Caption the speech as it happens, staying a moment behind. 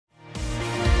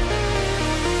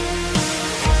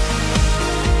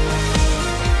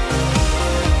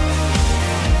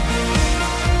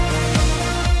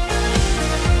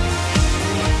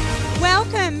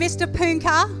Sister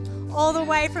Poonka, all the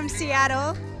way from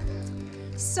Seattle.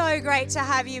 So great to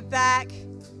have you back.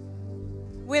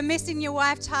 We're missing your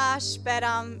wife, Tash, but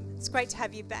it's great to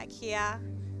have you back here.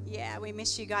 Yeah, we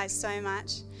miss you guys so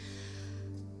much.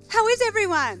 How is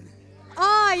everyone?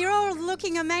 Oh, you're all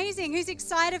looking amazing. Who's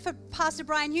excited for Pastor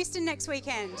Brian Houston next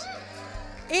weekend?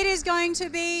 It is going to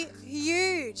be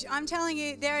huge. I'm telling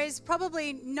you, there is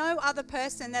probably no other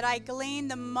person that I glean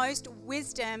the most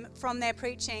wisdom from their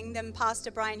preaching than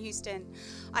Pastor Brian Houston.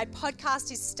 I podcast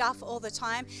his stuff all the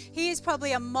time. He is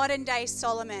probably a modern day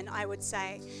Solomon, I would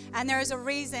say. And there is a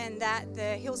reason that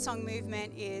the Hillsong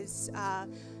movement is,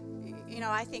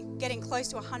 I think getting close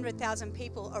to 100,000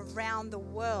 people around the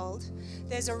world.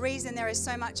 There's a reason there is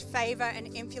so much favor and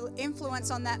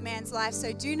influence on that man's life.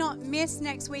 So do not miss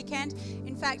next weekend.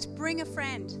 In fact, bring a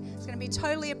friend. It's going to be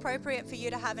totally appropriate for you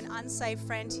to have an unsaved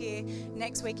friend here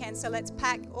next weekend. So let's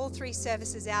pack all 3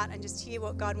 services out and just hear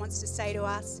what God wants to say to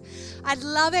us. I'd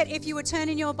love it if you would turn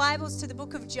in your Bibles to the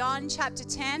book of John, chapter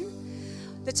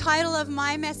 10. The title of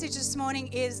my message this morning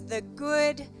is The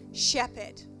Good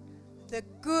Shepherd. The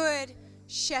Good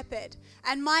Shepherd.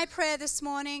 And my prayer this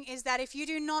morning is that if you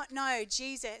do not know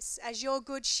Jesus as your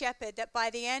good shepherd, that by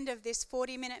the end of this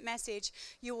 40-minute message,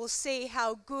 you will see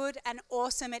how good and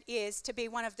awesome it is to be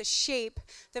one of the sheep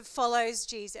that follows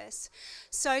Jesus.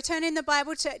 So turn in your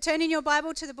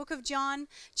Bible to the book of John,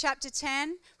 chapter 10.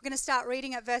 We're going to start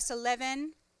reading at verse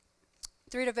 11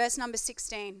 through to verse number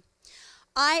 16.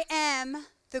 I am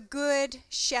the good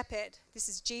shepherd. This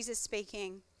is Jesus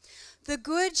speaking. The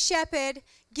good shepherd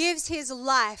gives his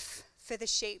life for the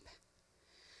sheep.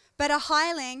 But a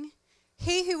hireling,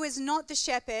 he who is not the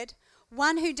shepherd,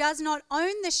 one who does not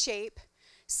own the sheep,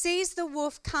 sees the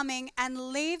wolf coming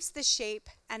and leaves the sheep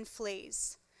and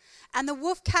flees. And the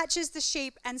wolf catches the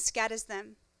sheep and scatters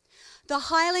them. The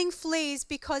hireling flees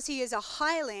because he is a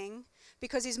hireling,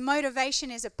 because his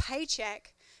motivation is a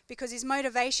paycheck, because his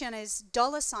motivation is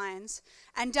dollar signs,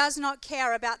 and does not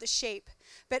care about the sheep.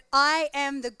 But I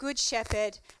am the good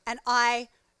shepherd, and I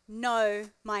know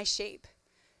my sheep.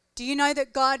 Do you know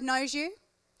that God knows you?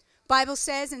 Bible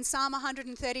says in Psalm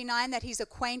 139 that he's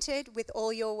acquainted with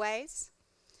all your ways.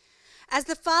 As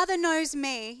the Father knows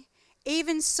me,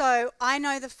 even so I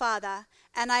know the Father,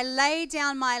 and I lay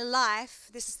down my life.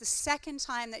 This is the second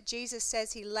time that Jesus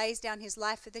says he lays down his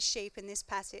life for the sheep in this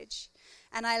passage.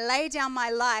 And I lay down my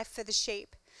life for the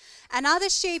sheep. And other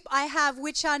sheep I have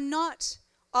which are not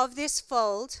of this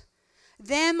fold,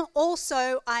 them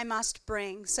also I must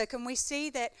bring. So can we see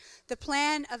that the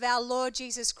plan of our Lord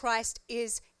Jesus Christ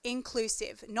is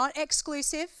inclusive, not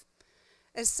exclusive,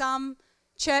 as some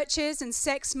churches and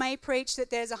sects may preach that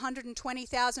there's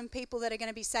 120,000 people that are going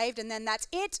to be saved and then that's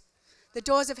it. The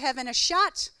doors of heaven are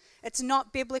shut. It's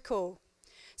not biblical.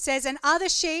 It says, and other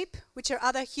sheep, which are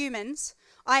other humans,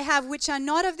 I have which are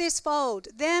not of this fold,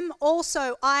 them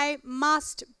also I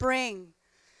must bring.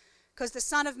 Because the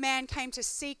Son of Man came to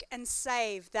seek and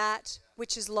save that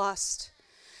which is lost.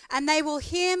 And they will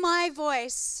hear my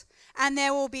voice, and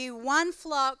there will be one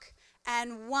flock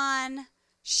and one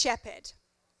shepherd.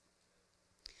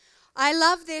 I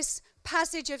love this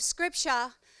passage of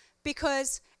Scripture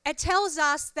because it tells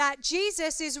us that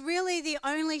Jesus is really the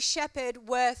only shepherd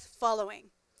worth following.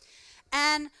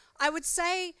 And I would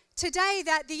say today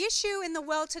that the issue in the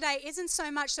world today isn't so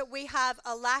much that we have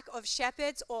a lack of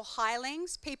shepherds or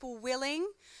hirelings, people willing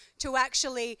to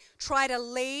actually try to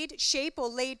lead sheep or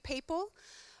lead people,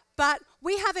 but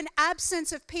we have an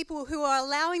absence of people who are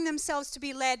allowing themselves to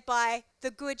be led by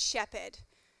the good shepherd.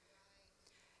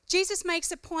 Jesus makes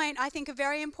a point, I think a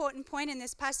very important point in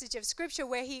this passage of Scripture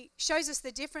where he shows us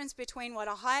the difference between what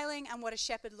a hireling and what a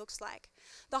shepherd looks like.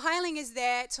 The hireling is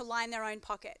there to line their own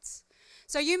pockets.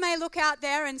 So you may look out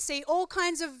there and see all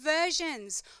kinds of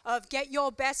versions of get your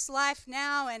best life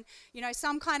now and,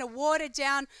 some kind of watered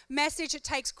down message that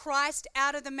takes Christ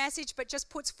out of the message but just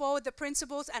puts forward the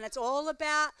principles and it's all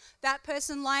about that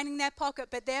person lining their pocket.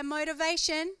 But their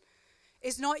motivation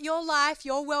is not your life,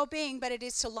 your well-being, but it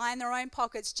is to line their own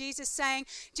pockets. Jesus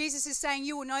is saying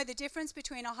you will know the difference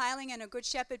between a hireling and a good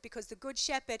shepherd because the good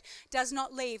shepherd does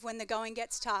not leave when the going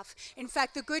gets tough. In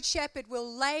fact, the good shepherd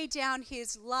will lay down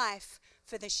his life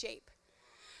for the sheep.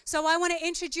 So I want to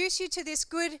introduce you to this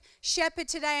good shepherd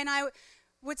today, and I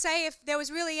would say if there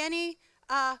was really any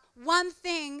one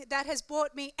thing that has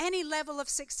brought me any level of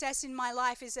success in my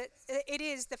life is that it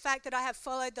is the fact that I have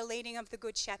followed the leading of the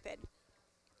good shepherd.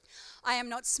 I am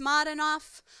not smart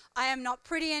enough, I am not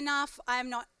pretty enough, I am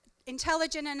not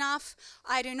intelligent enough,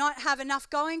 I do not have enough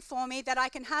going for me that I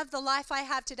can have the life I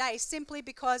have today simply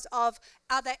because of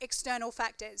other external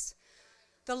factors.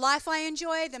 The life I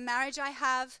enjoy, the marriage I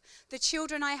have, the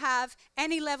children I have,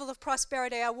 any level of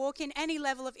prosperity I walk in, any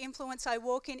level of influence I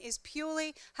walk in is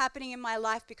purely happening in my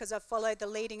life because I've followed the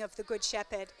leading of the Good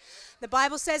Shepherd. The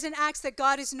Bible says in Acts that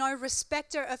God is no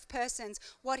respecter of persons.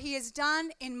 What he has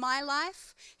done in my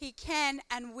life, he can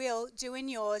and will do in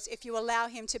yours if you allow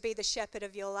him to be the shepherd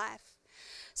of your life.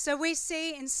 So we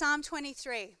see in Psalm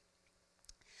 23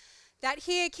 that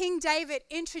here King David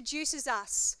introduces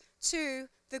us to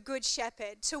the Good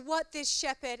Shepherd, to what this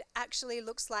shepherd actually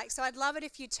looks like. So I'd love it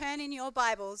if you turn in your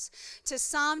Bibles to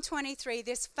Psalm 23,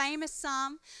 this famous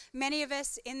psalm. Many of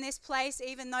us in this place,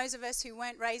 even those of us who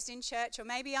weren't raised in church or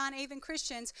maybe aren't even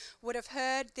Christians, would have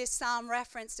heard this psalm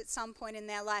referenced at some point in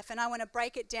their life. And I want to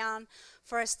break it down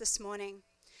for us this morning.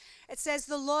 It says,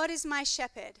 "The Lord is my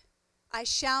shepherd, I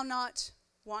shall not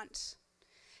want.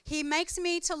 He makes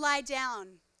me to lie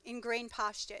down in green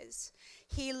pastures.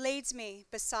 He leads me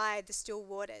beside the still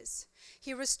waters.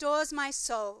 He restores my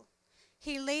soul.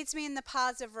 He leads me in the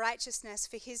paths of righteousness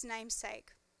for his name's sake.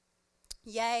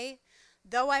 Yea,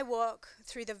 though I walk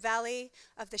through the valley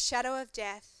of the shadow of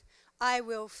death, I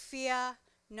will fear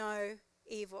no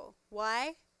evil."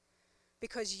 Why?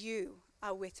 Because you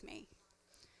are with me.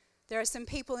 There are some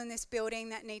people in this building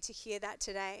that need to hear that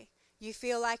today. You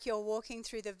feel like you're walking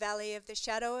through the valley of the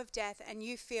shadow of death and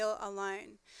you feel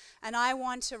alone. And I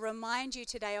want to remind you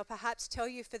today, or perhaps tell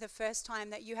you for the first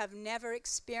time, that you have never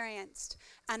experienced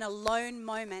an alone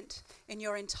moment in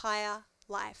your entire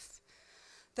life.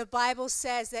 The Bible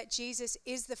says that Jesus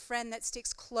is the friend that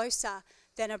sticks closer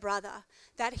than a brother,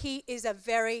 that he is a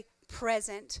very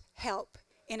present help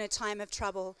in a time of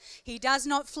trouble. He does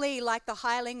not flee like the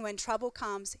hireling when trouble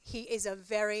comes. He is a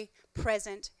very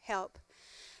present help.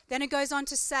 Then it goes on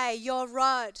to say, "Your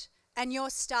rod and your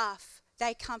staff,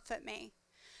 they comfort me.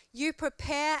 You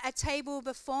prepare a table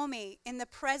before me in the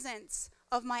presence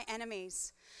of my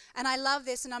enemies." And I love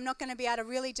this, and I'm not going to be able to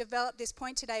really develop this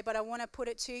point today, but I want to put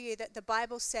it to you that the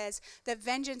Bible says that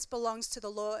vengeance belongs to the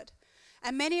Lord.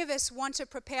 And many of us want to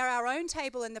prepare our own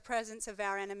table in the presence of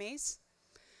our enemies.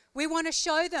 We want to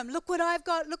show them, look what I've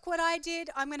got, look what I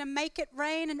did. I'm going to make it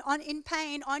rain and in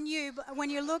pain on you. But when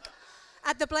you look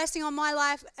at the blessing on my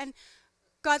life, and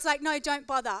God's like, no, don't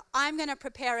bother. I'm going to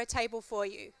prepare a table for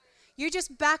you. You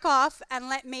just back off and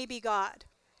let me be God.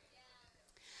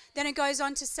 Then it goes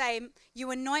on to say,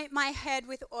 "You anoint my head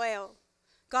with oil."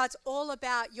 God's all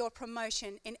about your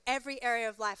promotion in every area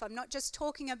of life. I'm not just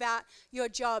talking about your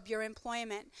job, your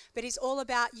employment, but he's all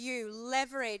about you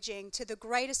leveraging to the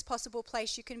greatest possible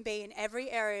place you can be in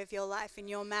every area of your life, in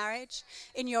your marriage,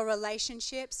 in your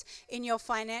relationships, in your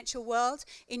financial world,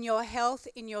 in your health,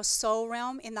 in your soul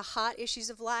realm, in the heart issues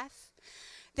of life.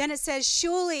 Then it says,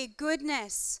 "Surely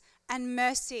goodness and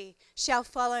mercy shall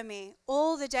follow me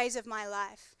all the days of my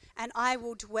life, and I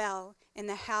will dwell in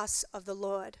the house of the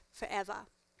Lord forever."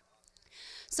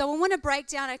 So I want to break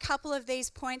down a couple of these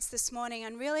points this morning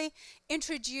and really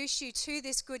introduce you to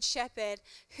this Good Shepherd,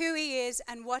 who he is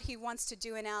and what he wants to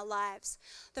do in our lives.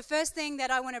 The first thing that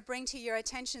I want to bring to your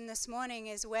attention this morning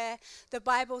is where the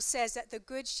Bible says that the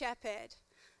Good Shepherd,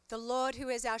 the Lord who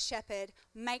is our shepherd,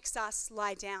 makes us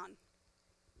lie down.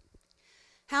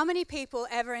 How many people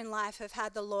ever in life have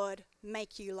had the Lord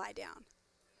make you lie down?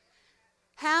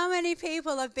 How many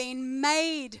people have been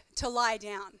made to lie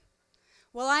down?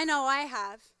 Well, I know I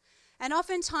have. And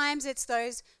oftentimes it's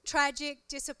those tragic,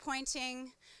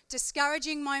 disappointing,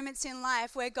 discouraging moments in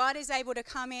life where God is able to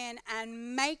come in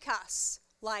and make us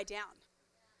lie down.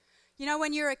 You know,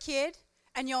 when you're a kid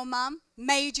and your mum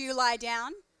made you lie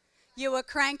down, you were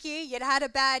cranky, you'd had a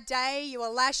bad day, you were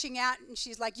lashing out, and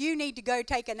she's like, "You need to go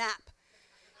take a nap."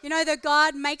 You know that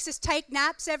God makes us take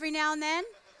naps every now and then?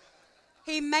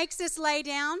 He makes us lay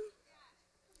down.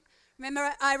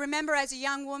 I remember as a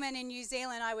young woman in New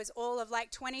Zealand, I was all of like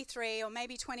 23 or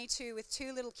maybe 22 with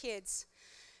 2 little kids.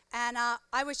 And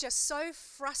I was just so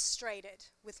frustrated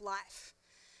with life.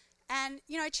 And,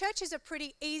 you know, church is a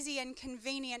pretty easy and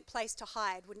convenient place to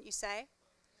hide, wouldn't you say?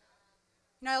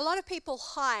 You know, a lot of people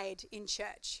hide in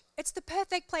church. It's the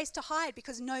perfect place to hide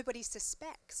because nobody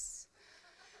suspects.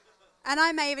 And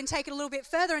I may even take it a little bit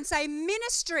further and say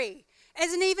ministry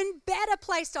is an even better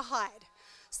place to hide.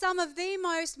 Some of the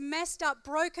most messed up,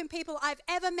 broken people I've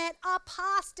ever met are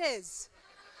pastors.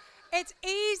 It's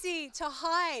easy to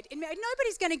hide.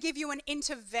 Nobody's going to give you an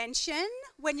intervention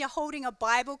when you're holding a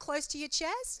Bible close to your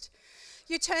chest.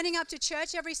 You're turning up to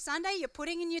church every Sunday. You're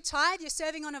putting in your tithe. You're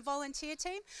serving on a volunteer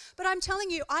team. But I'm telling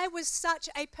you, I was such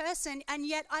a person, and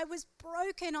yet I was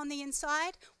broken on the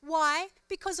inside. Why?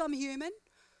 Because I'm human.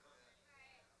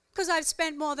 Because I've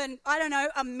spent more than,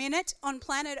 a minute on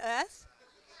planet Earth.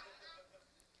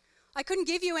 I couldn't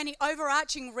give you any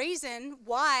overarching reason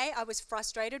why I was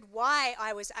frustrated, why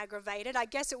I was aggravated. I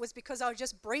guess it was because I was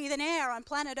just breathing air on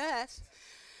planet Earth.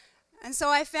 And so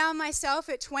I found myself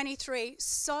at 23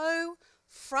 so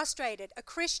frustrated. A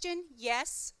Christian,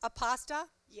 yes. A pastor,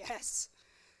 yes.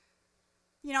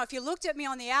 You know, if you looked at me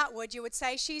on the outward, you would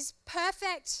say she's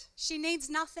perfect. She needs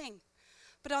nothing.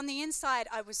 But on the inside,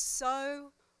 I was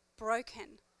so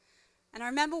broken. And I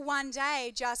remember one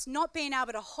day just not being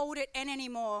able to hold it in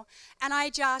anymore. And I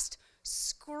just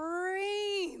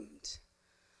screamed,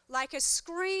 like a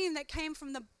scream that came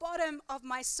from the bottom of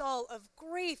my soul of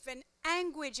grief and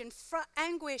anguish and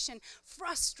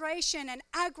frustration and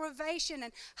aggravation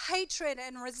and hatred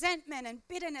and resentment and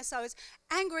bitterness. I was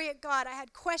angry at God. I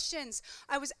had questions.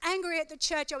 I was angry at the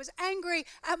church. I was angry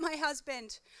at my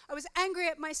husband. I was angry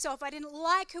at myself. I didn't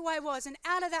like who I was. And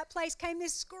out of that place came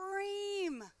this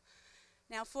scream.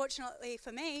 Now, fortunately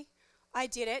for me, I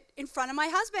did it in front of my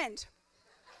husband.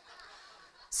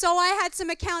 So I had some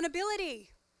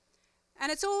accountability.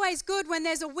 And it's always good when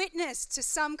there's a witness to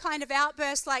some kind of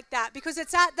outburst like that, because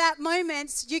it's at that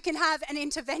moment you can have an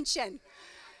intervention.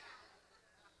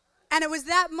 And it was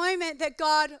that moment that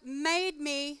God made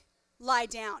me lie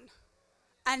down.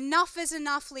 Enough is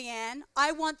enough, Leanne.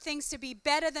 I want things to be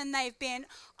better than they've been.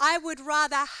 I would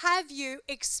rather have you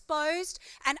exposed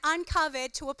and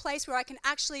uncovered to a place where I can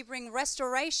actually bring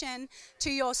restoration to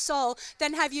your soul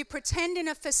than have you pretend in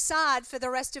a facade for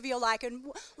the rest of your life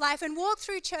and walk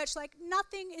through church like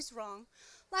nothing is wrong.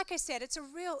 Like I said, it's a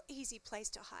real easy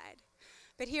place to hide.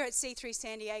 But here at C3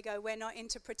 San Diego, we're not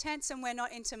into pretense and we're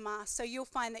not into masks. So you'll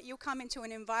find that you'll come into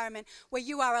an environment where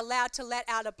you are allowed to let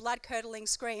out a blood-curdling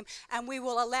scream, and we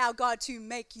will allow God to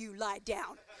make you lie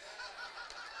down.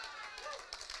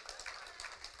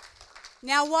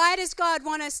 Now, why does God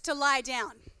want us to lie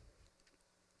down?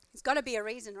 There's got to be a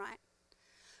reason, right?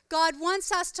 God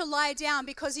wants us to lie down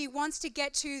because he wants to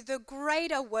get to the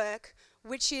greater work,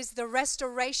 which is the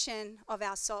restoration of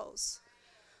our souls.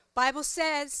 Bible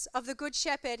says of the Good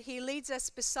Shepherd, he leads us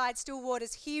beside still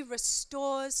waters. He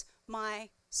restores my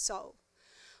soul.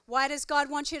 Why does God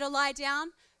want you to lie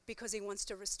down? Because he wants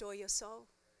to restore your soul.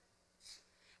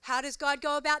 How does God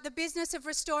go about the business of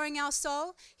restoring our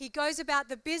soul? He goes about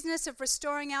the business of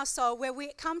restoring our soul where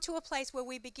we come to a place where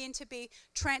we begin to be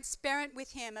transparent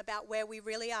with him about where we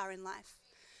really are in life.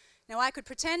 Now, I could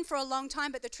pretend for a long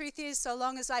time, but the truth is, so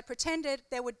long as I pretended,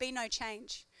 there would be no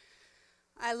change.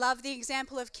 I love the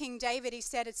example of King David. He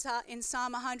said it's in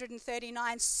Psalm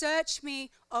 139, "Search me,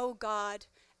 O God,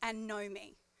 and know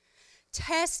me.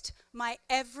 Test my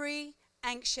every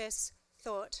anxious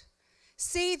thought.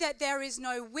 See that there is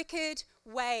no wicked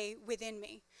way within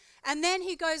me." And then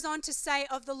he goes on to say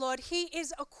of the Lord, he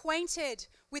is acquainted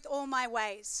with all my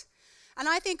ways. And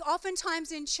I think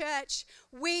oftentimes in church,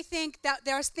 we think that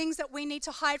there are things that we need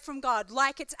to hide from God,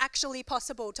 like it's actually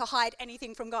possible to hide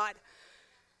anything from God.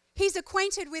 He's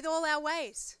acquainted with all our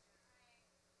ways.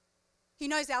 He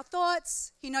knows our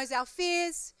thoughts. He knows our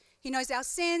fears. He knows our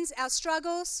sins, our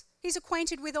struggles. He's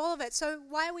acquainted with all of it. So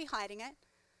why are we hiding it?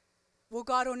 Well,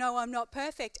 God will know I'm not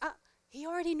perfect. He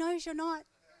already knows you're not.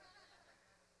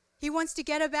 He wants to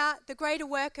get about the greater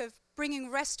work of bringing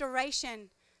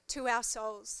restoration to our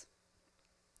souls.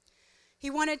 He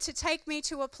wanted to take me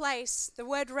to a place. The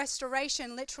word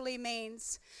restoration literally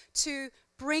means to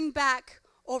bring back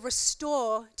or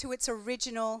restore to its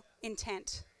original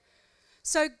intent.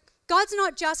 So God's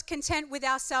not just content with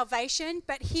our salvation,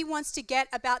 but he wants to get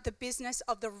about the business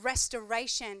of the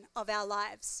restoration of our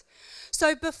lives.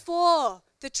 So before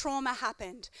the trauma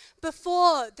happened,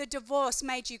 before the divorce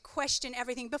made you question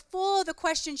everything, before the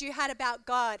questions you had about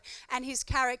God and his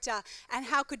character and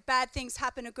how could bad things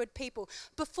happen to good people,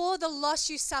 before the loss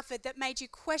you suffered that made you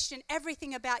question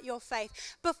everything about your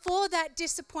faith, before that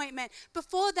disappointment,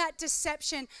 before that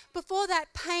deception, before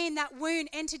that pain, that wound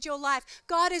entered your life,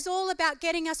 God is all about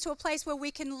getting us to a place where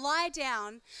we can lie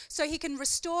down so he can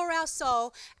restore our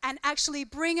soul and actually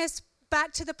bring us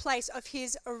back to the place of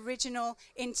his original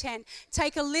intent.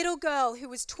 Take a little girl who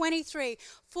was 23,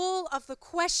 full of the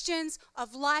questions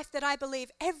of life that I believe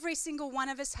every single one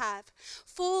of us have,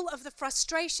 full of the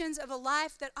frustrations of a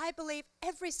life that I believe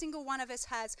every single one of us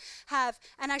have,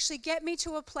 and actually get me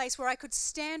to a place where I could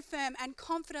stand firm and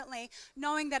confidently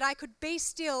knowing that I could be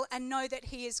still and know that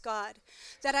he is God,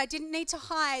 that I didn't need to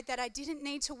hide, that I didn't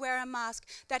need to wear a mask,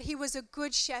 that he was a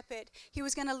good shepherd. He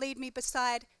was going to lead me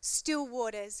beside still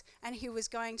waters, and he was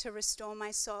going to restore my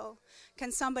soul.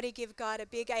 Can somebody give God a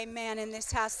big amen in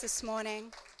this house this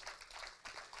morning?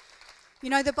 You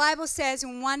know, the Bible says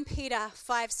in 1 Peter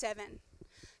 5:7,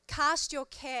 "Cast your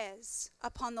cares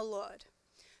upon the Lord,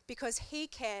 because he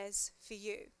cares for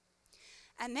you."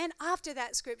 And then after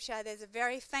that scripture, there's a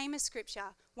very famous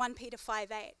scripture, 1 Peter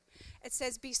 5:8. It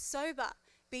says, be sober,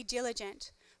 be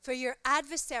diligent, for your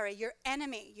adversary, your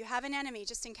enemy, you have an enemy,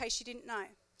 just in case you didn't know.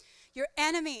 Your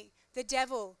enemy, the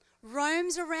devil,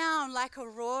 roams around like a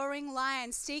roaring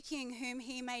lion, seeking whom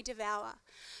he may devour.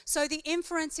 So the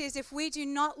inference is, if we do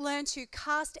not learn to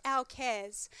cast our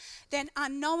cares, then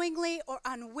unknowingly or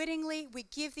unwittingly, we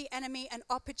give the enemy an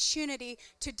opportunity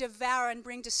to devour and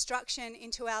bring destruction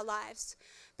into our lives.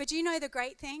 But do you know the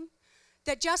great thing?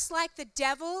 That just like the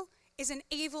devil is an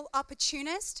evil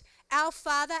opportunist, our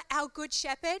Father, our good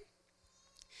shepherd,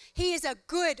 he is a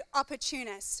good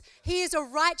opportunist. He is a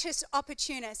righteous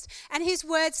opportunist. And his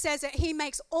word says that he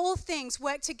makes all things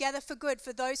work together for good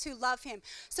for those who love him.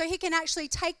 So he can actually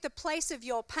take the place of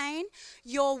your pain,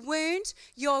 your wound,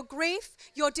 your grief,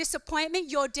 your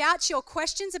disappointment, your doubts, your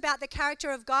questions about the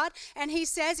character of God. And he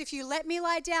says, if you let me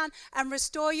lie down and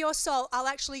restore your soul, I'll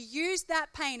actually use that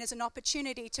pain as an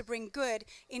opportunity to bring good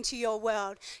into your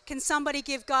world. Can somebody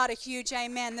give God a huge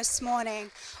amen this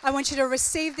morning? I want you to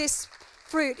receive this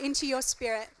fruit into your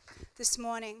spirit this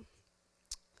morning.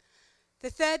 The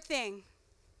third thing,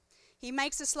 he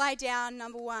makes us lie down,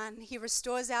 number one. He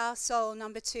restores our soul,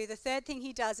 number two. The third thing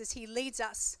he does is he leads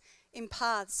us in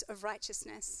paths of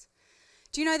righteousness.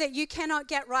 Do you know that you cannot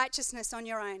get righteousness on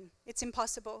your own? It's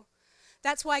impossible.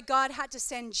 That's why God had to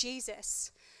send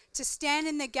Jesus to stand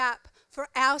in the gap for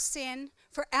our sin,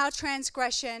 for our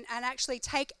transgression, and actually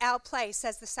take our place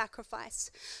as the sacrifice.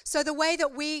 So the way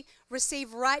that we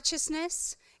receive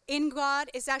righteousness in God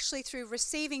is actually through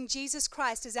receiving Jesus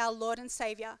Christ as our Lord and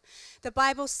Savior. The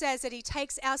Bible says that he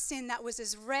takes our sin that was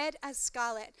as red as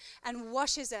scarlet and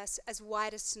washes us as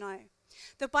white as snow.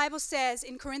 The Bible says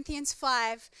in Corinthians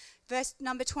 5, verse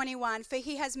number 21, for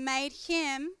he has made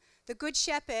him, the good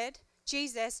shepherd,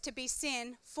 Jesus, to be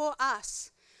sin for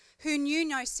us, who knew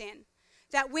no sin,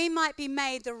 that we might be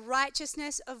made the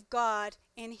righteousness of God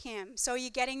in him. So are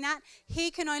you getting that? He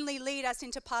can only lead us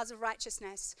into paths of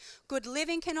righteousness. Good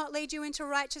living cannot lead you into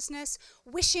righteousness.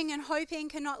 Wishing and hoping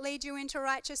cannot lead you into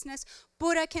righteousness.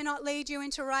 Buddha cannot lead you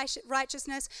into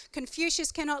righteousness.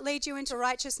 Confucius cannot lead you into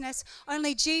righteousness.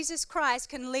 Only Jesus Christ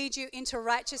can lead you into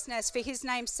righteousness for his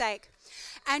name's sake.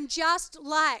 And just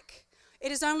like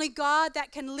it is only God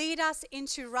that can lead us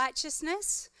into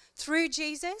righteousness through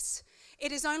Jesus,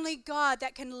 it is only God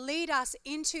that can lead us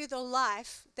into the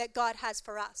life that God has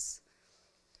for us.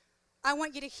 I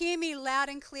want you to hear me loud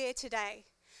and clear today.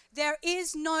 There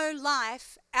is no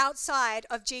life outside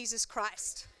of Jesus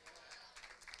Christ.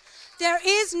 There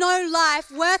is no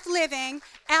life worth living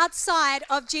outside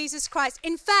of Jesus Christ.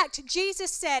 In fact,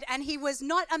 Jesus said, and he was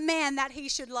not a man that he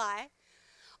should lie,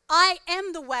 I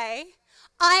am the way,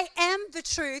 I am the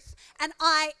truth, and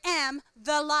I am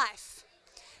the life.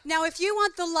 Now, if you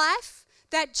want the life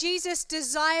that Jesus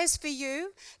desires for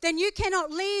you, then you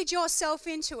cannot lead yourself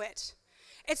into it.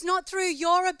 It's not through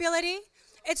your ability.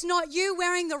 It's not you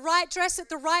wearing the right dress at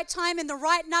the right time in the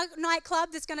right nightclub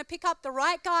that's going to pick up the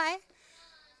right guy.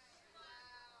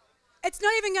 It's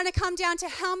not even going to come down to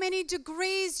how many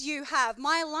degrees you have.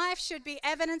 My life should be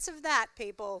evidence of that,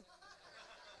 people.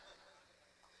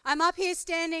 I'm up here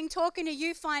standing, talking to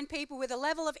you fine people with a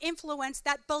level of influence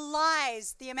that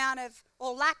belies the amount of,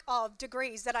 or lack of,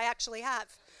 degrees that I actually have.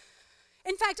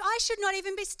 In fact, I should not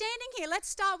even be standing here. Let's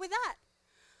start with that.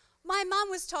 My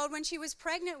mum was told when she was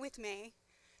pregnant with me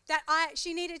that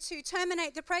she needed to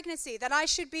terminate the pregnancy, that I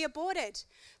should be aborted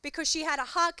because she had a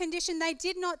heart condition. They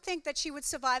did not think that she would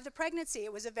survive the pregnancy.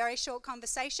 It was a very short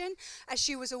conversation, as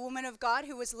she was a woman of God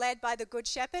who was led by the Good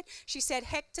Shepherd. She said,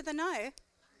 heck to the no.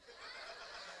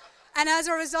 And as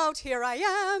a result, here I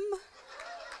am.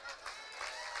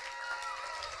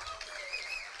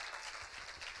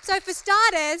 So for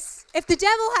starters, if the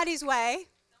devil had his way,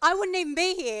 I wouldn't even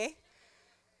be here.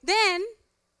 Then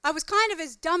I was kind of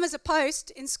as dumb as a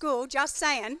post in school, just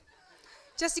saying,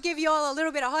 just to give you all a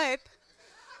little bit of hope.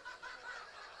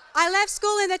 I left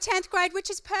school in the 10th grade, which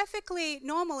is perfectly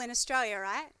normal in Australia,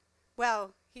 right?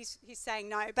 Well, he's saying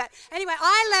no. But anyway,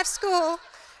 I left school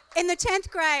in the 10th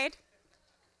grade.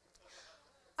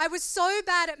 I was so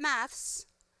bad at maths,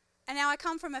 and now I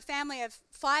come from a family of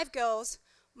 5 girls.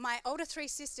 My older 3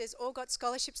 sisters all got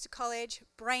scholarships to college,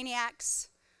 brainiacs.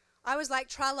 I was like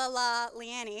tra-la-la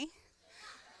Leanne.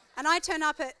 And I turned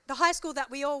up at the high school that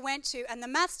we all went to, and the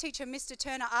maths teacher, Mr.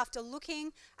 Turner, after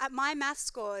looking at my maths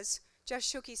scores, just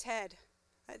shook his head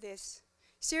like this.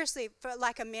 Seriously, for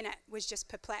like a minute, was just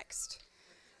perplexed.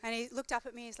 And he looked up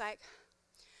at me, he's like,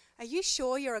 are you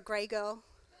sure you're a grey girl?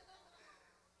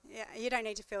 Yeah, you don't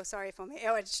need to feel sorry for me.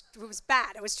 It was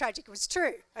bad. It was tragic. It was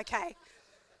true. Okay.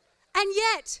 And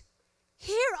yet,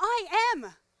 here I am.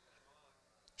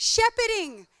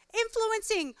 shepherding,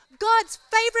 influencing God's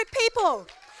favorite people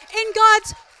in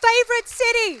God's favorite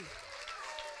city.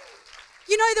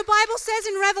 You know, the Bible says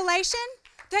in Revelation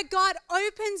that God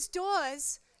opens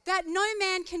doors that no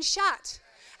man can shut,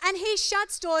 and he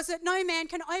shuts doors that no man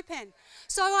can open.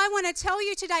 So I want to tell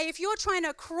you today, if you're trying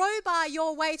to crowbar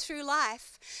your way through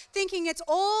life, thinking it's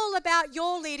all about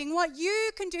your leading, what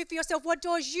you can do for yourself, what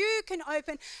doors you can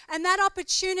open, and that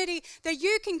opportunity that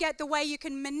you can get, the way you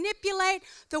can manipulate,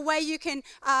 the way you can,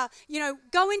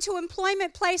 go into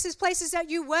employment places that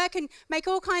you work and make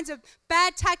all kinds of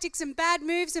bad tactics and bad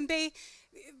moves and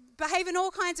behave in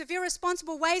all kinds of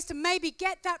irresponsible ways to maybe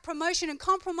get that promotion and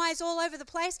compromise all over the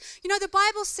place. You know, the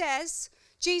Bible says,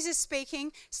 Jesus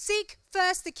speaking, seek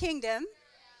first the kingdom,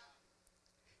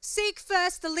 seek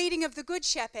first the leading of the good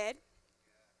shepherd,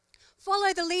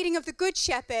 follow the leading of the good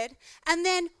shepherd, and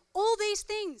then all these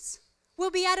things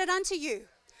will be added unto you.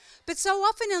 But so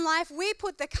often in life, we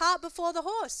put the cart before the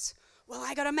horse. Well,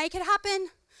 I got to make it happen.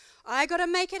 I got to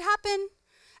make it happen.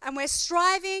 And we're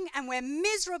striving and we're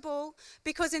miserable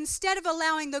because instead of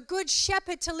allowing the good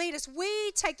shepherd to lead us, we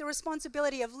take the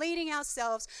responsibility of leading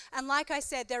ourselves. And like I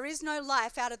said, there is no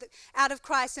life out of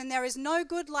Christ, and there is no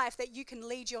good life that you can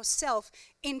lead yourself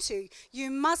into.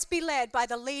 You must be led by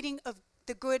the leading of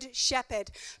the good shepherd.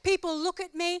 People look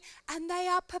at me and they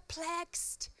are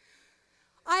perplexed.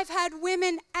 I've had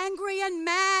women angry and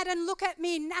mad and look at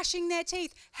me gnashing their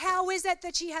teeth. How is it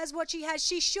that she has what she has?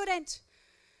 She shouldn't.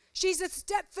 She's a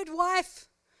Stepford wife,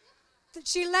 that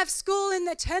she left school in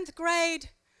the 10th grade.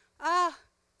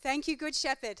 Thank you, good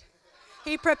shepherd.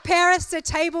 He prepareth a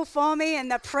table for me in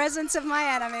the presence of my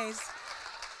enemies.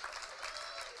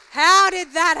 How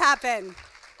did that happen?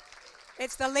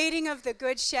 It's the leading of the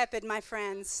good shepherd, my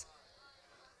friends.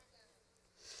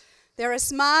 There are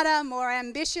smarter, more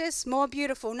ambitious, more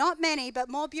beautiful, not many, but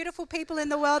more beautiful people in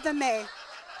the world than me.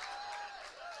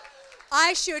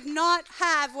 I should not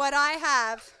have what I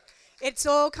have. It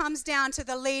all comes down to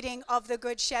the leading of the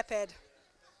good shepherd.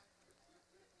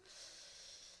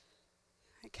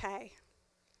 Okay.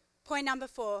 Point number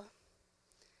 4.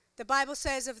 The Bible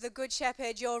says of the good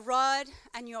shepherd, your rod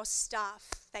and your staff,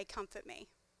 they comfort me.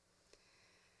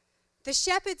 The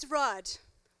shepherd's rod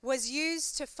was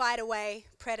used to fight away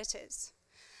predators.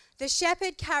 The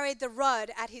shepherd carried the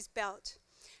rod at his belt.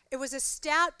 It was a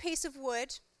stout piece of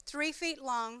wood, 3 feet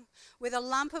long, with a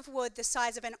lump of wood the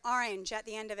size of an orange at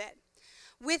the end of it.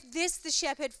 With this, the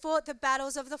shepherd fought the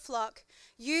battles of the flock,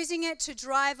 using it to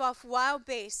drive off wild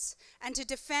beasts and to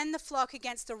defend the flock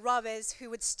against the robbers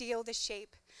who would steal the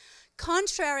sheep.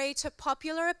 Contrary to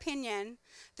popular opinion,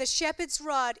 the shepherd's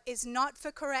rod is not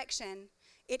for correction,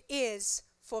 it is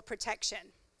for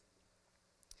protection.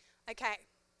 Okay,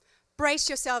 brace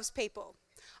yourselves, people.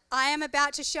 I am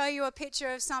about to show you a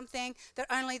picture of something that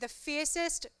only the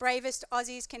fiercest, bravest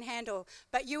Aussies can handle.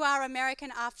 But you are American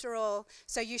after all,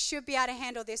 so you should be able to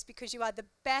handle this because you are the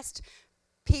best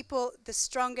people, the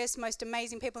strongest, most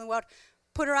amazing people in the world.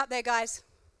 Put her up there, guys.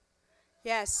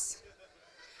 Yes.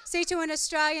 See, to an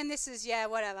Australian, this is,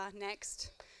 whatever,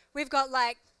 next. We've got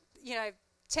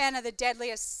 10 of the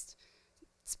deadliest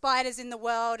spiders in the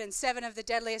world and 7 of the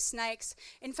deadliest snakes.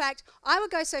 In fact, I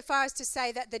would go so far as to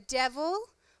say that the devil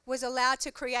was allowed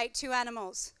to create 2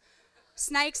 animals,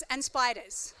 snakes and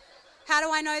spiders. How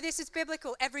do I know this? It's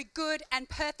biblical. Every good and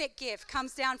perfect gift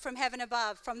comes down from heaven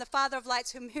above, from the Father of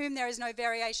lights, whom there is no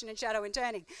variation in shadow and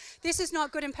turning. This is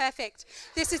not good and perfect.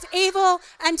 This is evil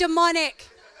and demonic.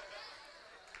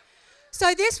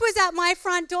 So this was at my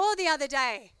front door the other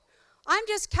day. I'm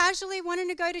just casually wanting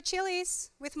to go to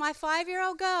Chili's with my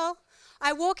 5-year-old girl.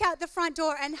 I walk out the front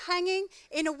door, and hanging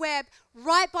in a web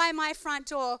right by my front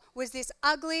door was this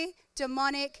ugly,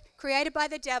 demonic, created by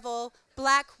the devil,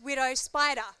 black widow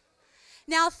spider.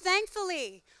 Now,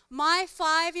 thankfully, my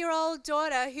 5-year-old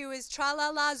daughter, who is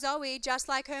tra-la-la Zoe, just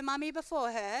like her mummy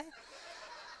before her,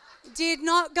 did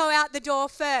not go out the door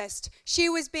first. She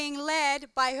was being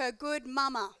led by her good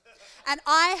mama. And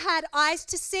I had eyes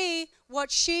to see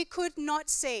what she could not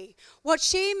see. What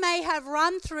she may have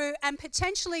run through and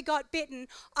potentially got bitten,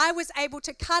 I was able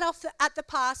to cut off at the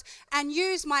pass and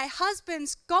use my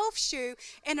husband's golf shoe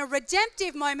in a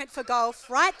redemptive moment for golf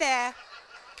right there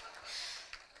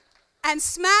and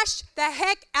smash the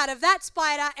heck out of that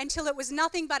spider until it was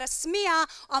nothing but a smear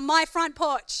on my front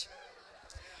porch.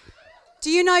 Do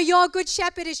you know your good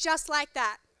shepherd is just like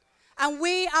that? And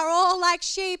we are all like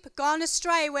sheep gone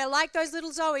astray. We're like those little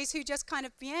Zoes who just kind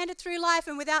of meander through life,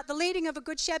 and without the leading of a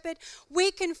good shepherd, we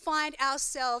can find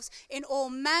ourselves in all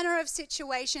manner of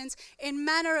situations, in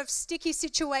manner of sticky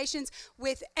situations,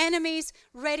 with enemies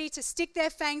ready to stick their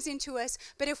fangs into us.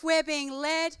 But if we're being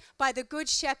led by the good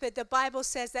shepherd, the Bible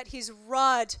says that his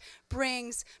rod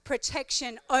brings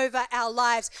protection over our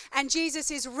lives. And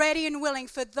Jesus is ready and willing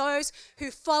for those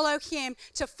who follow him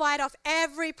to fight off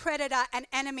every predator and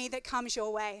enemy that comes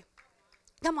your way.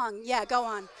 Come on, yeah, go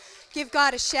on. Give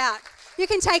God a shout. You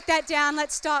can take that down.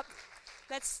 Let's stop.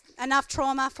 That's enough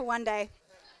trauma for one day.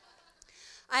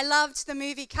 I loved the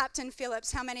movie Captain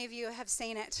Phillips. How many of you have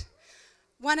seen it?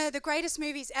 One of the greatest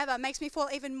movies ever. Makes me fall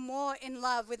even more in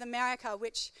love with America,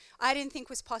 which I didn't think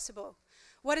was possible.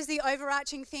 What is the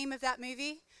overarching theme of that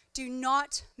movie? Do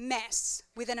not mess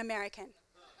with an American.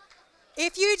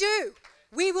 If you do,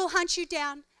 we will hunt you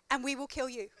down and we will kill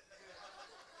you.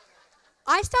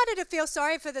 I started to feel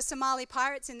sorry for the Somali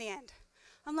pirates in the end.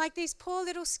 I'm like, these poor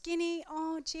little skinny,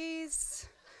 oh geez.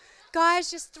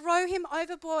 Guys, just throw him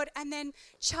overboard and then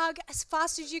chug as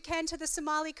fast as you can to the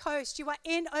Somali coast. You are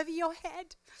in over your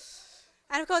head.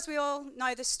 And of course, we all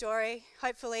know the story.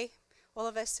 Hopefully, all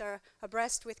of us are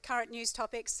abreast with current news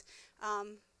topics.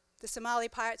 The Somali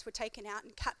pirates were taken out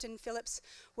and Captain Phillips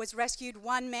was rescued.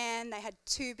 One man, they had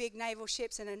 2 big naval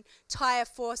ships and an entire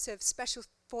force of special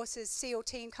forces, SEAL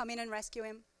team come in and rescue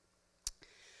him.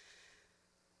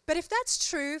 But if that's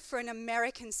true for an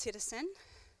American citizen,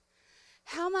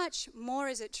 how much more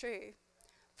is it true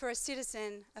for a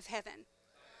citizen of heaven?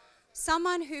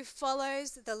 Someone who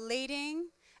follows the leading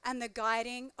and the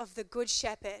guiding of the good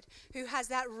shepherd, who has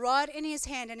that rod in his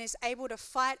hand and is able to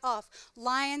fight off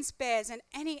lions, bears, and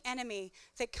any enemy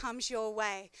that comes your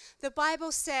way. The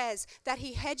Bible says that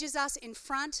he hedges us in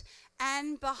front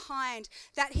and behind,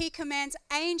 that he commands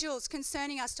angels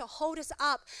concerning us to hold us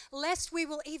up, lest we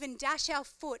will even dash our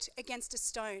foot against a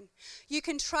stone. You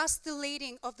can trust the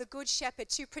leading of the good shepherd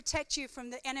to protect you from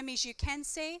the enemies you can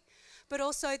see, but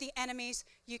also the enemies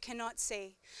you cannot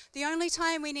see. The only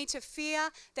time we need to fear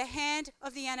the hand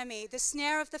of the enemy, the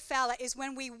snare of the fowler, is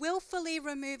when we willfully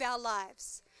remove our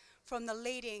lives from the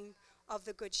leading of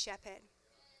the good shepherd.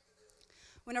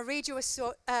 I want to read you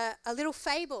a little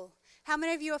fable. How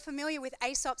many of you are familiar with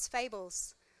Aesop's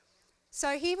fables?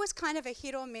 So he was kind of a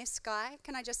hit or miss guy,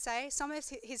 can I just say? Some of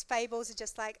his fables are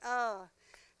just like, oh,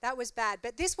 that was bad.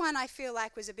 But this one I feel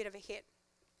like was a bit of a hit.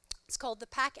 It's called The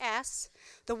Pack Ass,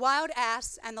 The Wild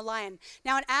Ass, and the Lion.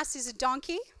 Now, an ass is a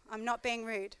donkey. I'm not being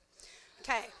rude.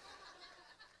 Okay.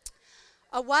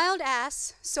 A wild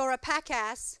ass saw a pack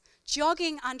ass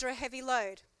jogging under a heavy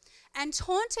load and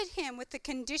taunted him with the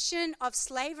condition of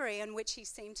slavery in which he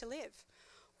seemed to live.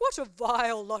 What a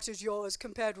vile lot is yours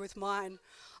compared with mine.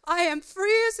 I am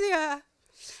free as the air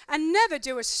and never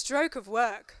do a stroke of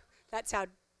work. That's how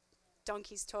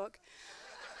donkeys talk.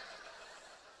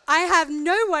 I have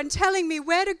no one telling me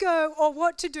where to go or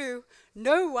what to do,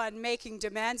 no one making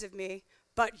demands of me.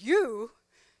 But you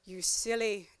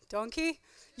silly donkey,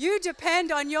 you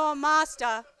depend on your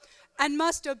master and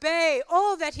must obey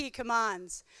all that he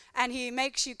commands. And he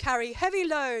makes you carry heavy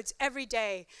loads every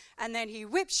day, and then he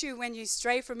whips you when you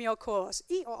stray from your course.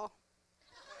 Eeyore.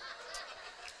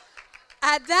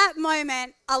 At that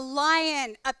moment, a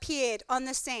lion appeared on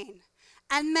the scene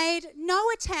and made no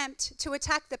attempt to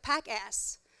attack the pack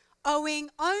ass, owing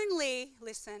only,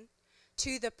 listen,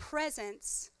 to the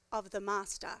presence of the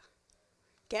master.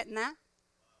 Getting that?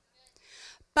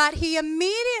 But he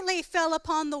immediately fell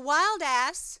upon the wild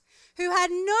ass, who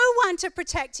had no one to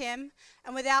protect him,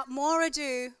 and without more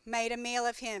ado made a meal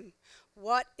of him.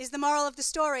 What is the moral of the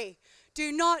story?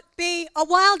 Do not be a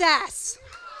wild ass.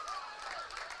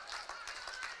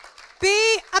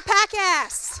 Be a pack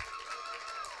ass.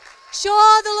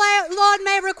 Sure, the Lord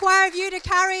may require of you to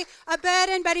carry a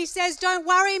burden, but he says, don't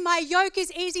worry, my yoke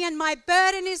is easy and my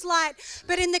burden is light.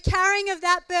 But in the carrying of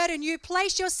that burden, you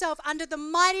place yourself under the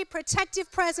mighty protective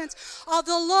presence of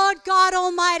the Lord God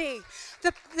Almighty.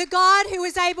 The God who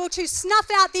is able to snuff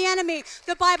out the enemy,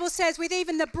 the Bible says, with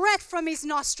even the breath from his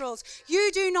nostrils. You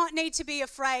do not need to be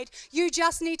afraid. You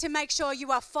just need to make sure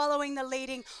you are following the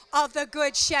leading of the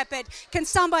Good Shepherd. Can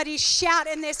somebody shout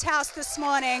in this house this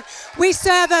morning? We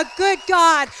serve a good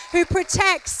God who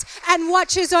protects and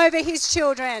watches over his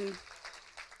children.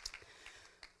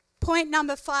 Point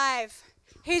number 5,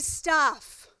 his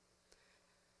staff.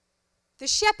 The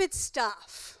shepherd's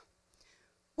staff.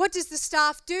 What does the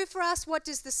staff do for us? What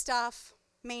does the staff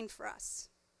mean for us?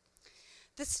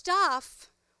 The staff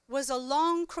was a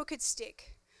long crooked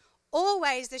stick.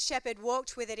 Always the shepherd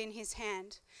walked with it in his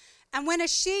hand. And when a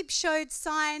sheep showed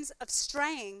signs of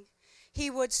straying, he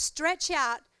would stretch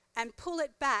out and pull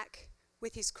it back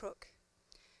with his crook.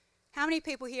 How many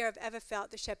people here have ever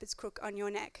felt the shepherd's crook on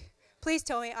your neck? Please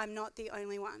tell me I'm not the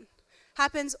only one.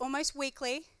 Happens almost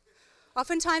weekly.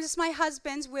 Oftentimes it's my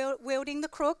husband's wielding the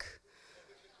crook,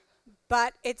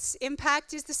 but its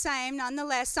impact is the same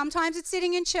nonetheless. Sometimes it's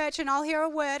sitting in church and I'll hear a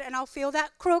word and I'll feel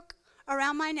that crook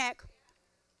around my neck.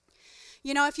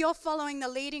 You know, if you're following the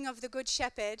leading of the Good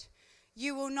Shepherd,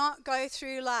 you will not go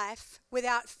through life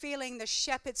without feeling the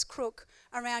shepherd's crook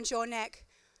around your neck.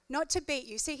 Not to beat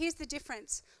you. See, here's the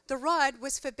difference. The rod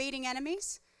was for beating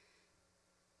enemies.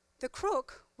 The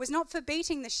crook was not for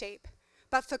beating the sheep,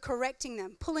 but for correcting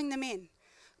them, pulling them in.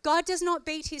 God does not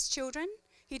beat his children.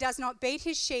 He does not beat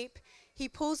his sheep. He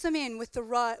pulls them in with the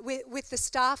rod, with the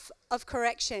staff of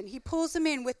correction. He pulls them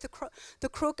in with the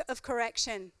crook of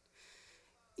correction.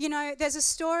 You know, there's a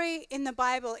story in the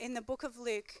Bible, in the book of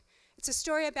Luke. It's a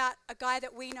story about a guy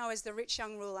that we know as the rich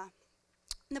young ruler.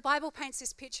 And the Bible paints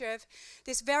this picture of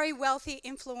this very wealthy,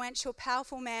 influential,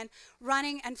 powerful man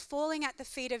running and falling at the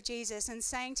feet of Jesus and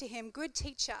saying to him, "Good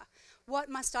teacher, what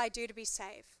must I do to be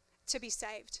saved?"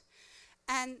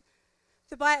 And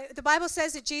the Bible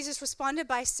says that Jesus responded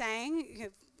by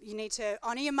saying, you need to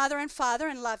honor your mother and father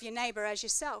and love your neighbor as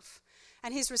yourself.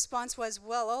 And his response was,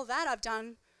 well, all that I've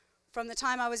done from the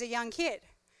time I was a young kid.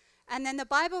 And then the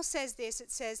Bible says this, it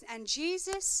says, and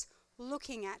Jesus,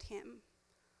 looking at him,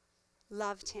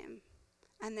 loved him,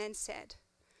 and then said,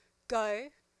 go,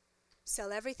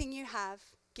 sell everything you have,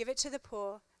 give it to the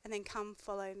poor, and then come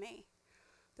follow me.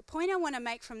 The point I want to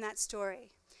make from that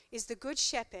story is the Good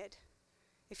Shepherd.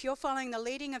 If you're following the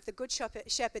leading of the Good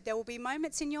Shepherd, there will be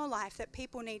moments in your life that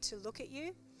people need to look at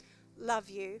you, love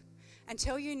you, and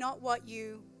tell you not what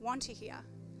you want to hear,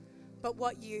 but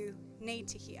what you need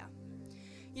to hear.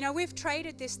 You know, we've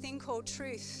traded this thing called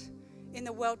truth in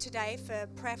the world today for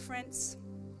preference,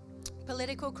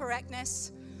 political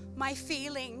correctness, my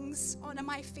feelings, honor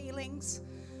my feelings.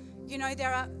 You know,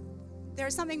 there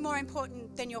is something more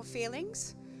important than your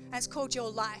feelings, and it's called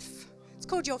your life. It's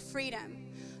called your freedom.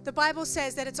 The Bible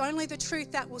says that it's only the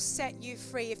truth that will set you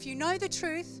free. If you know the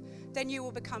truth, then you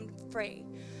will become free.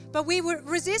 But we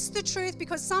resist the truth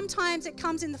because sometimes it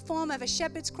comes in the form of a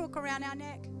shepherd's crook around our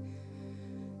neck.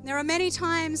 There are many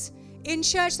times in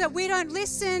church that we don't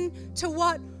listen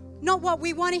to not what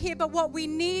we want to hear, but what we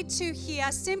need to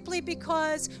hear, simply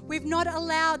because we've not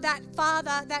allowed that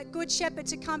Father, that Good Shepherd,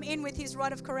 to come in with his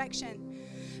rod of correction.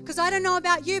 Because I don't know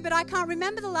about you, but I can't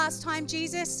remember the last time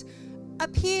Jesus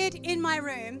appeared in my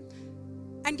room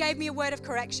and gave me a word of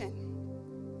correction.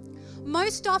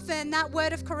 Most often that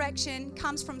word of correction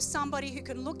comes from somebody who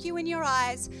can look you in your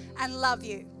eyes and love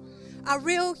you. A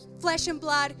real flesh and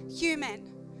blood human.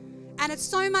 And it's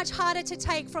so much harder to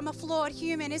take from a flawed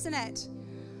human, isn't it?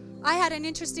 I had an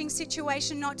interesting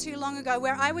situation not too long ago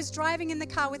where I was driving in the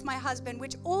car with my husband,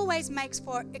 which always makes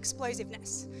for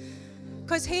explosiveness.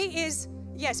 Because he is,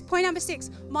 yes, point number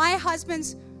 6, my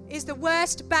husband is the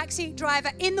worst backseat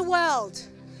driver in the world.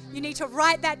 You need to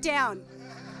write that down.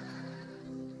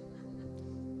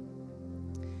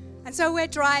 And so we're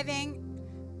driving,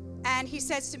 and he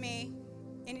says to me,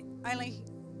 in only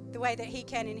the way that he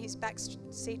can in his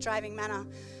backseat driving manner,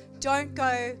 don't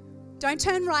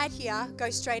turn right here, go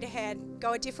straight ahead,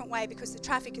 go a different way because the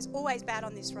traffic is always bad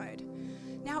on this road.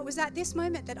 Now, it was at this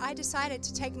moment that I decided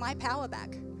to take my power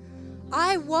back.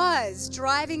 I was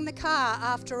driving the car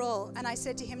after all, and I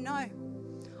said to him, no,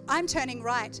 I'm turning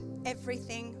right.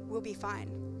 Everything will be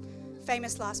fine.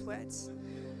 Famous last words.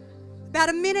 About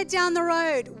a minute down the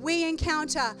road, we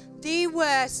encounter the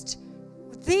worst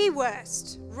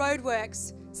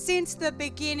roadworks since the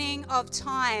beginning of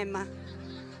time.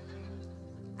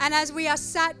 And as we are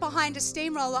sat behind a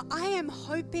steamroller, I am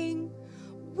hoping,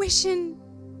 wishing,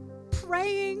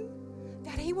 praying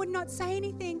that he would not say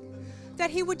anything,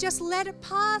 that he would just let it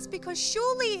pass, because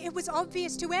surely it was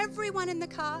obvious to everyone in the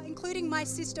car, including my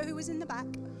sister who was in the back,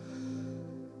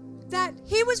 that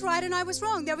he was right and I was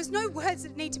wrong. There was no words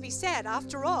that need to be said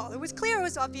after all. It was clear, it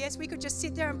was obvious. We could just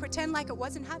sit there and pretend like it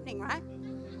wasn't happening, right?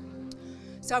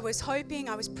 So I was hoping,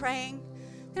 I was praying.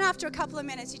 Then after a couple of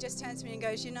minutes, he just turns to me and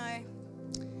goes, you know,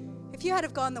 if you had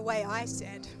have gone the way I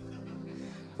said,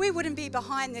 we wouldn't be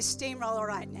behind this steamroller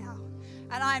right now.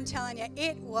 And I'm telling you,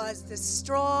 it was the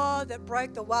straw that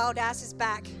broke the wild ass's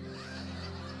back.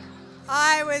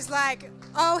 I was like,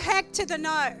 oh, heck to the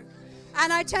no.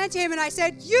 And I turned to him and I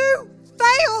said, you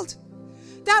failed.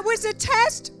 That was a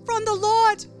test from the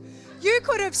Lord. You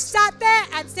could have sat there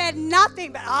and said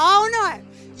nothing, but oh no,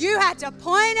 you had to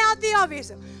point out the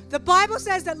obvious. The Bible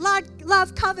says that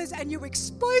love covers, and you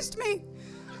exposed me.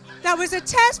 That was a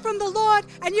test from the Lord,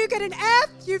 and you get an F.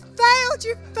 You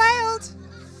failed.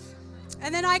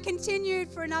 And then I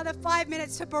continued for another 5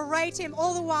 minutes to berate him.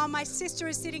 All the while, my sister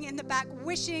is sitting in the back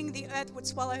wishing the earth would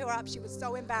swallow her up. She was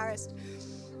so embarrassed.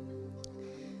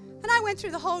 And I went through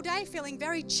the whole day feeling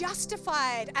very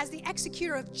justified as the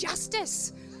executor of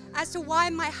justice as to why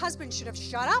my husband should have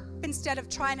shut up instead of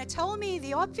trying to tell me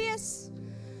the obvious.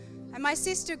 And my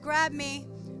sister grabbed me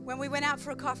when we went out for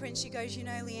a coffee and she goes, you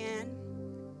know, Leanne,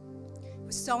 it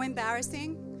was so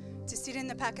embarrassing to sit in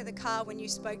the back of the car when you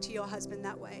spoke to your husband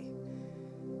that way.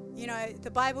 You know, the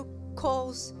Bible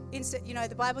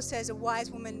says a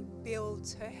wise woman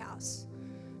builds her house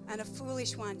and a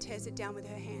foolish one tears it down with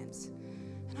her hands.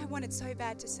 And I wanted so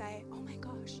bad to say, oh my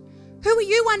gosh, who are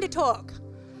you one to talk?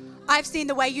 I've seen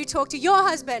the way you talk to your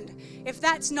husband. If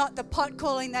that's not the pot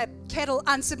calling the kettle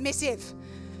unsubmissive.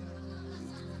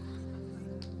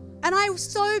 And I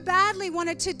so badly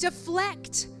wanted to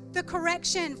deflect the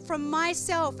correction from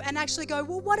myself and actually go,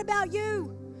 well, what about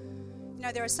you? You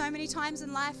know, there are so many times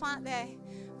in life, aren't there,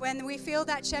 when we feel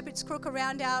that shepherd's crook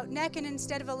around our neck, and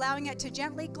instead of allowing it to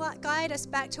gently guide us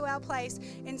back to our place,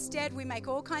 instead we make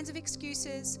all kinds of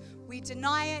excuses, we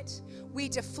deny it, we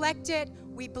deflect it,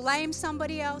 we blame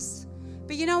somebody else.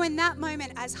 But you know, in that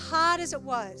moment, as hard as it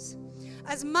was,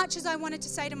 as much as I wanted to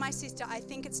say to my sister, I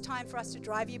think it's time for us to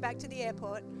drive you back to the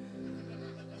airport,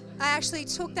 I actually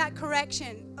took that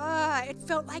correction. It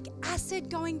felt like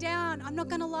acid going down. I'm not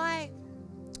going to lie.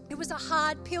 It was a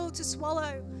hard pill to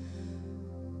swallow.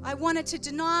 I wanted to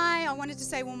deny. I wanted to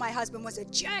say, well, my husband was a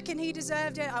jerk and he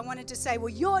deserved it. I wanted to say, well,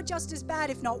 you're just as bad,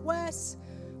 if not worse.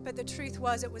 But the truth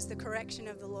was, it was the correction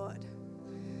of the Lord.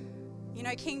 You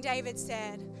know, King David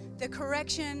said, the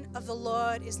correction of the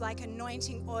Lord is like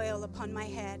anointing oil upon my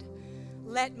head.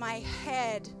 Let my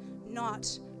head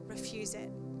not refuse it.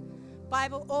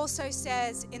 Bible also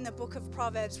says in the book of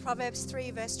Proverbs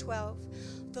 3 verse 12,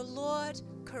 the Lord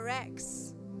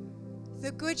corrects.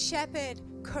 The good shepherd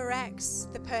corrects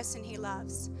the person he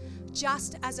loves,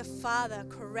 just as a father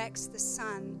corrects the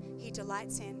son he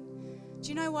delights in. Do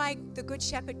you know why the good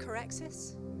shepherd corrects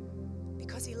us?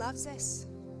 Because he loves us.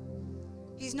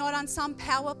 He's not on some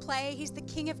power play. He's the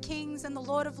King of Kings and the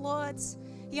Lord of Lords.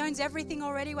 He owns everything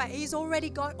already. He's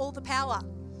already got all the power.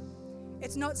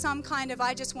 It's not some kind of,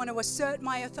 I just want to assert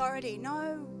my authority.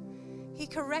 No, he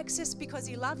corrects us because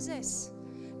he loves us.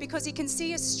 Because he can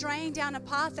see us straying down a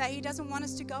path that he doesn't want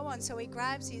us to go on. So he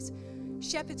grabs his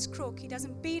shepherd's crook. He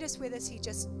doesn't beat us with he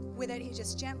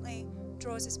just gently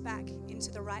draws us back into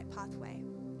the right pathway.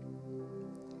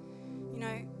 You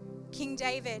know, King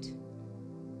David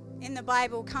in the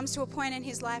Bible comes to a point in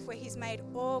his life where he's made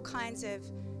all kinds of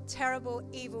terrible,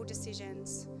 evil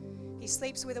decisions. He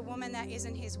sleeps with a woman that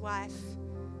isn't his wife.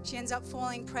 She ends up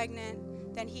falling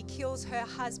pregnant. Then he kills her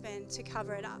husband to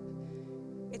cover it up.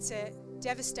 It's a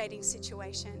devastating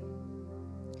situation.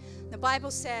 The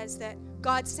Bible says that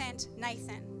God sent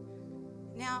Nathan.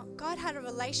 Now, God had a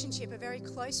relationship, a very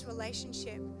close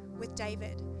relationship with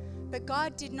David. But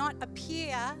God did not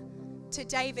appear to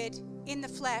David in the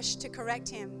flesh to correct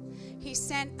him. He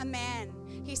sent a man.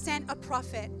 He sent a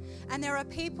prophet. And there are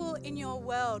people in your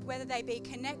world, whether they be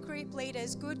connect group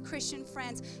leaders, good Christian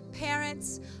friends,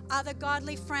 parents, other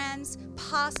godly friends,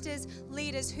 pastors,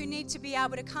 leaders who need to be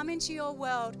able to come into your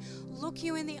world, look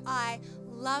you in the eye,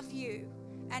 love you,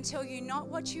 and tell you not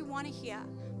what you want to hear,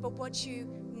 but what you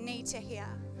need to hear.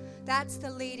 That's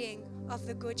the leading of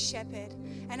the Good Shepherd.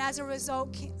 And as a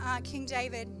result, King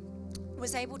David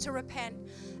was able to repent.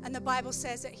 And the Bible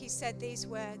says that he said these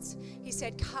words. He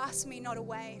said, cast me not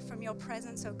away from your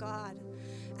presence, O God,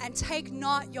 and take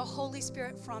not your Holy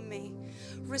Spirit from me.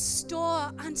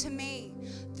 Restore unto me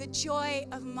the joy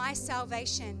of my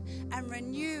salvation and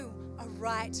renew a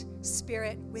right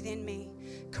spirit within me.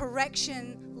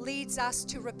 Correction leads us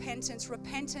to repentance.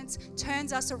 Repentance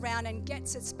turns us around and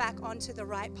gets us back onto the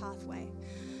right pathway.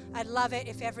 I'd love it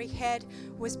if every head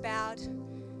was bowed,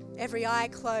 every eye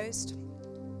closed.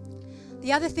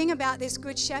 The other thing about this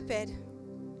good shepherd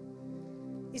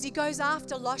is he goes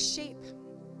after lost sheep.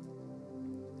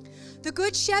 The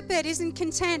good shepherd isn't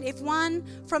content if one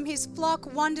from his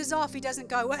flock wanders off. He doesn't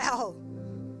go, well,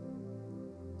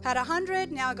 had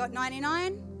 100, now I got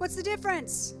 99. What's the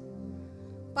difference?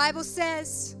 Bible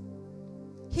says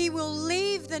he will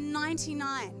leave the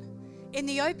 99 in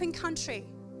the open country.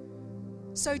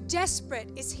 So desperate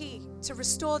is he to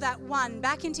restore that one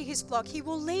back into his flock. He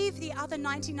will leave the other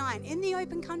 99 in the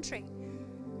open country.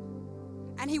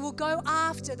 And he will go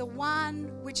after the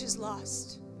one which is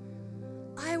lost.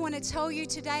 I want to tell you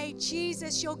today,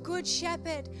 Jesus, your good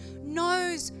shepherd,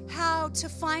 knows how to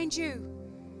find you.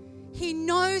 He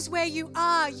knows where you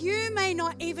are. You may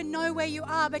not even know where you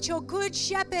are, but your good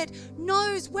shepherd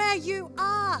knows where you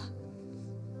are.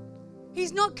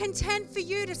 He's not content for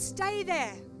you to stay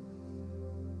there.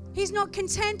 He's not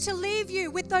content to leave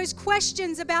you with those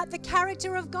questions about the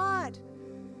character of God.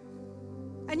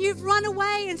 And you've run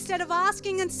away instead of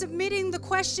asking and submitting the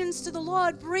questions to the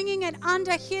Lord, bringing it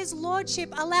under His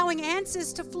lordship, allowing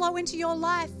answers to flow into your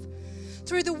life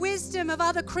through the wisdom of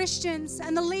other Christians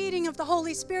and the leading of the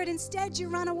Holy Spirit. Instead, you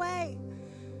run away.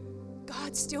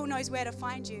 God still knows where to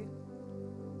find you.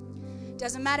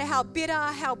 Doesn't matter how bitter,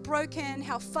 how broken,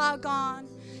 how far gone,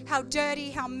 how dirty,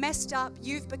 how messed up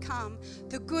you've become.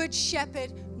 The Good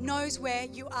Shepherd knows where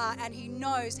you are and He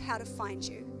knows how to find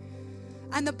you.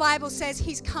 And the Bible says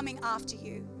He's coming after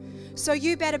you. So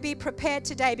you better be prepared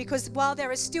today, because while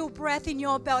there is still breath in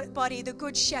your body, the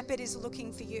Good Shepherd is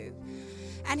looking for you.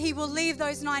 And He will leave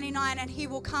those 99 and He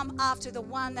will come after the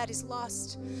one that is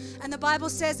lost. And the Bible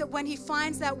says that when He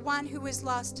finds that one who is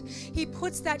lost, He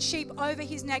puts that sheep over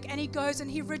his neck and He goes and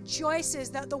He rejoices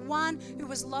that the one who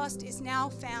was lost is now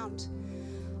found.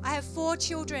 I have 4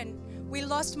 children. We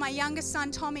lost my youngest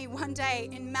son, Tommy, one day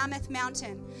in Mammoth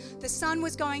Mountain. The sun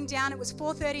was going down. It was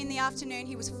 4:30 in the afternoon.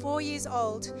 He was 4 years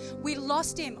old. We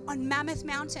lost him on Mammoth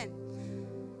Mountain.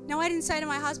 Now, I didn't say to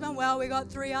my husband, well, we got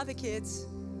 3 other kids.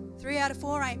 3 out of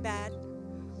 4 ain't bad.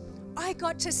 I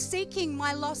got to seeking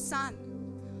my lost son.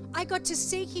 I got to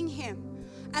seeking him.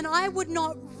 And I would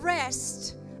not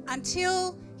rest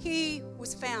until he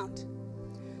was found.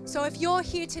 So if you're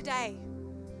here today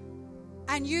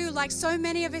and you, like so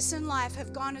many of us in life,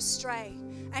 have gone astray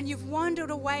and you've wandered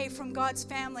away from God's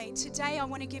family, today I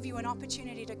want to give you an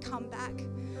opportunity to come back.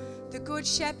 The Good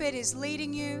Shepherd is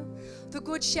leading you. The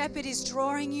Good Shepherd is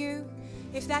drawing you.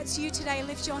 If that's you today,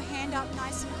 lift your hand up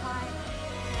nice and high.